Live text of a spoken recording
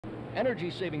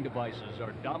Energy-saving devices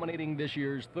are dominating this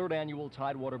year's third annual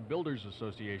Tidewater Builders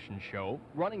Association show,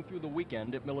 running through the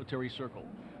weekend at Military Circle.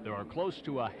 There are close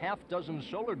to a half-dozen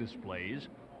solar displays,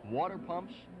 water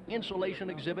pumps, insulation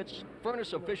exhibits,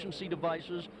 furnace efficiency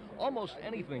devices. Almost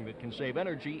anything that can save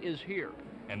energy is here,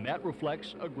 and that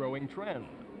reflects a growing trend.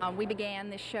 We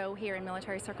began this show here in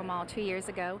Military Circle Mall 2 years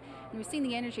ago, and we've seen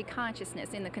the energy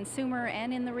consciousness in the consumer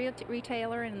and in the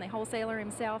retailer and the wholesaler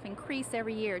himself increase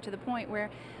every year, to the point where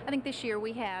I think this year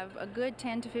we have a good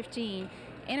 10 to 15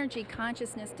 energy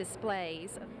consciousness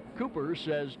displays. Cooper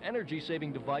says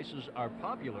energy-saving devices are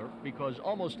popular because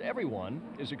almost everyone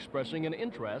is expressing an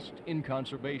interest in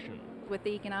conservation. With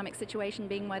the economic situation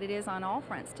being what it is on all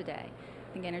fronts today,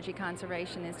 I think energy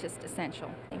conservation is just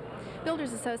essential.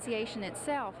 Builders Association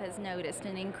itself has noticed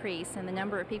an increase in the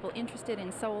number of people interested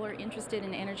in solar, interested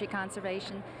in energy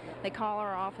conservation. They call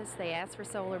our office, they ask for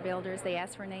solar builders, they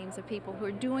ask for names of people who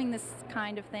are doing this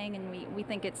kind of thing, and we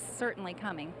think it's certainly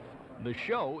coming. The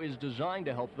show is designed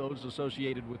to help those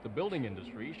associated with the building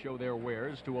industry show their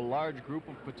wares to a large group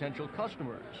of potential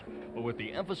customers. But with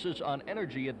the emphasis on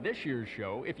energy at this year's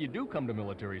show, if you do come to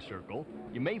Military Circle,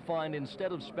 you may find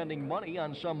instead of spending money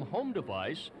on some home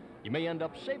device, you may end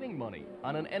up saving money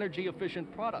on an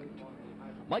energy-efficient product.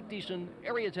 Mike Deason,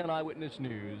 Area 10 Eyewitness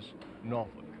News,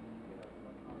 Norfolk.